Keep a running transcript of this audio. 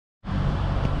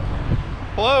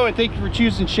Hello, and thank you for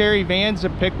choosing Cherry Vans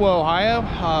of Piqua, Ohio.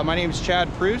 My name is Chad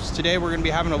Proust. Today we're going to be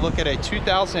having a look at a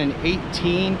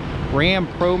 2018 Ram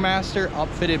ProMaster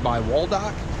upfitted by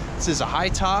Waldock. This is a high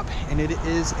top and it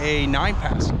is a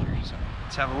 9-passenger. So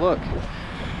let's have a look.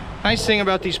 Nice thing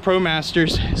about these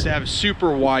ProMasters is they have a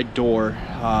super wide door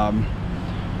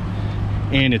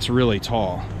and it's really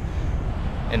tall.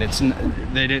 And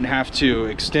they didn't have to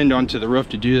extend onto the roof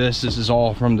to do this. This is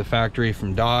all from the factory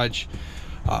from Dodge.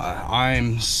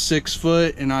 I'm 6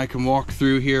 foot and I can walk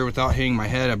through here without hitting my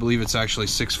head. I believe it's actually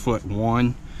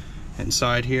 6'1"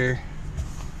 inside here.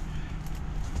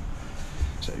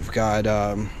 So you've got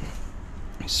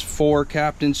these 4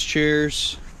 captain's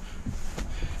chairs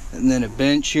and then a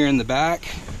bench here in the back.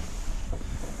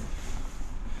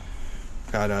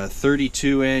 Got a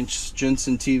 32-inch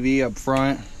Jensen TV up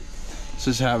front. This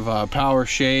does have power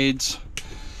shades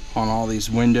on all these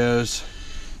windows,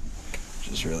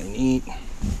 which is really neat.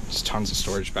 There's tons of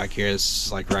storage back here. This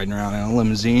is like riding around in a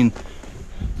limousine.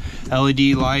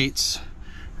 LED lights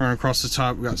running across the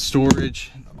top. We got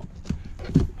storage,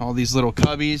 all these little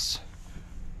cubbies.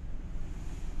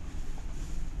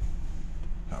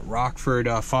 Got Rockford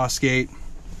Fosgate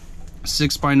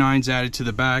 6x9s added to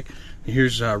the back. And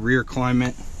here's rear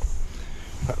climate.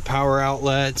 Got power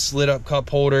outlets, lit up cup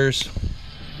holders.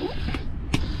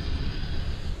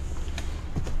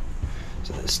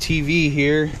 So this TV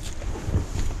here,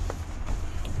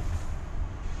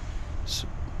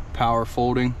 power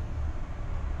folding.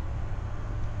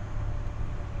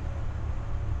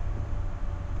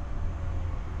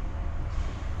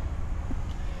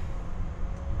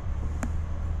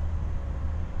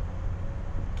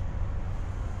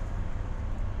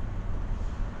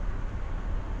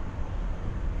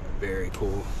 Very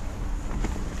cool.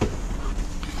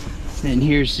 And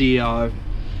here's the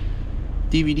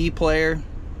DVD player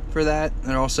for that.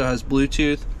 It also has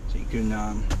Bluetooth, so you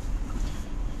can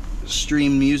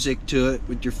stream music to it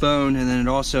with your phone, and then it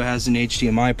also has an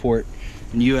HDMI port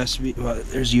and USB. Well,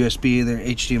 there's USB and there's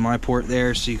HDMI port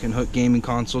there, so you can hook gaming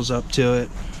consoles up to it,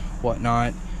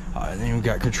 whatnot. And then we've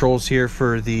got controls here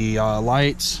for the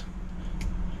lights,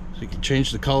 so you can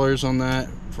change the colors on that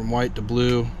from white to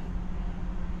blue.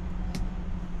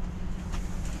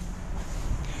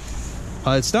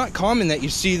 It's not common that you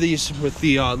see these with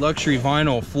the luxury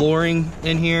vinyl flooring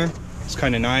in here. It's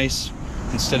kind of nice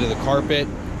instead of the carpet.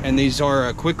 And these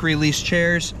are quick release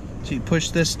chairs. So you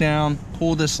push this down,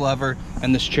 pull this lever,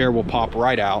 and this chair will pop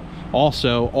right out.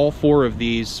 Also, all 4 of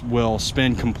these will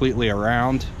spin completely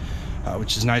around,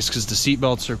 which is nice because the seat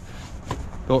belts are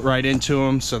built right into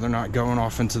them, so they're not going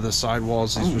off into the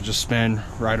sidewalls. These will just spin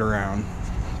right around.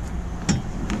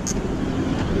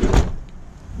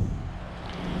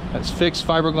 That's fixed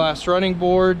fiberglass running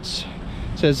boards.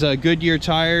 It says Goodyear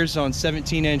tires on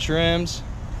 17-inch rims.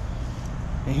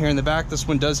 And here in the back, this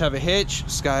one does have a hitch.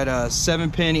 It's got a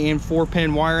 7-pin and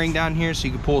 4-pin wiring down here, so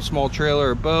you can pull a small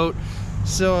trailer or boat.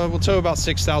 So we'll tow about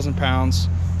 6,000 pounds.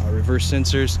 Reverse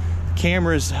sensors.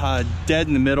 Camera's dead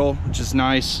in the middle, which is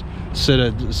nice.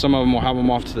 Some of them will have them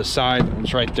off to the side.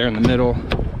 It's right there in the middle.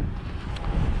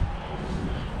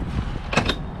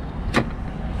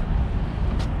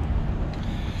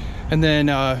 And then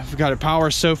we've got a power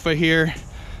sofa here.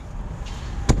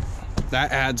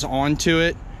 That adds on to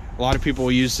it. A lot of people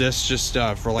will use this just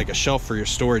for like a shelf for your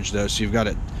storage though, so you've got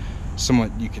it somewhat,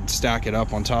 you can stack it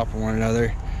up on top of one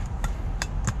another.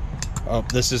 Oh,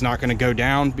 this is not going to go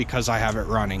down because I have it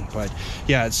running, but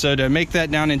yeah, so to make that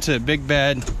down into a big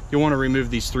bed, you'll want to remove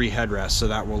these 3 headrests, so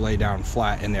that will lay down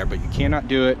flat in there, but you cannot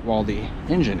do it while the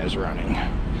engine is running.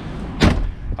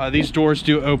 These doors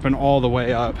do open all the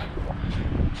way up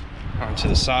onto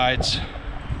the sides.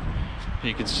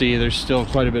 You can see there's still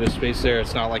quite a bit of space there.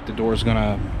 It's not like the door's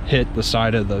gonna hit the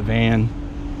side of the van.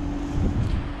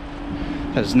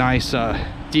 Has nice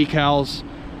decals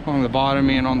on the bottom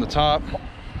and on the top.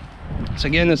 So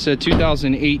again, this is a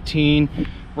 2018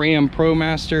 Ram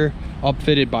ProMaster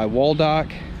upfitted by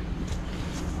Waldock.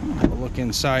 Have a look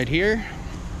inside here.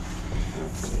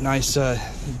 Nice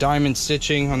diamond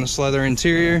stitching on this leather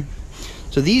interior.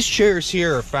 So these chairs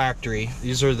here are factory.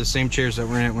 These are the same chairs that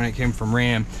were in it when it came from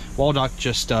Ram. Waldock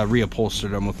just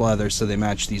reupholstered them with leather, so they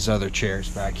match these other chairs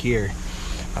back here.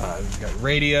 We've got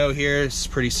radio here. It's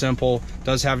pretty simple.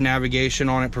 Does have navigation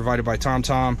on it provided by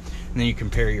TomTom, and then you can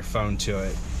pair your phone to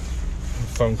it.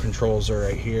 Phone controls are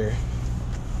right here.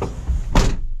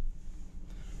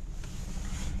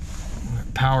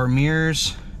 Power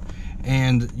mirrors,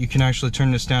 and you can actually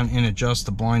turn this down and adjust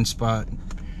the blind spot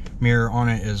mirror on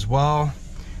it as well.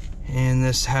 And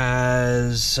this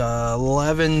has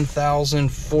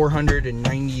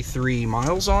 11,493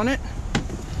 miles on it.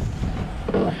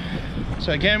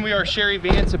 So again, we are Sherry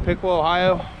Vance of Piqua,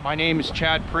 Ohio. My name is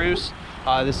Chad Pruce.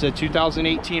 This is a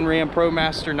 2018 Ram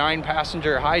ProMaster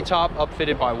 9-passenger high top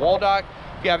upfitted by Waldock.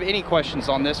 If you have any questions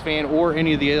on this van or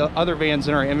any of the other vans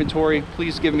in our inventory,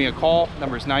 please give me a call.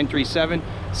 Number is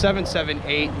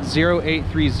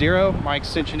 937-778-0830. My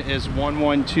extension is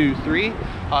 1123.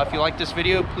 If you like this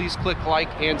video, please click like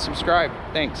and subscribe.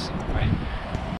 Thanks. All right.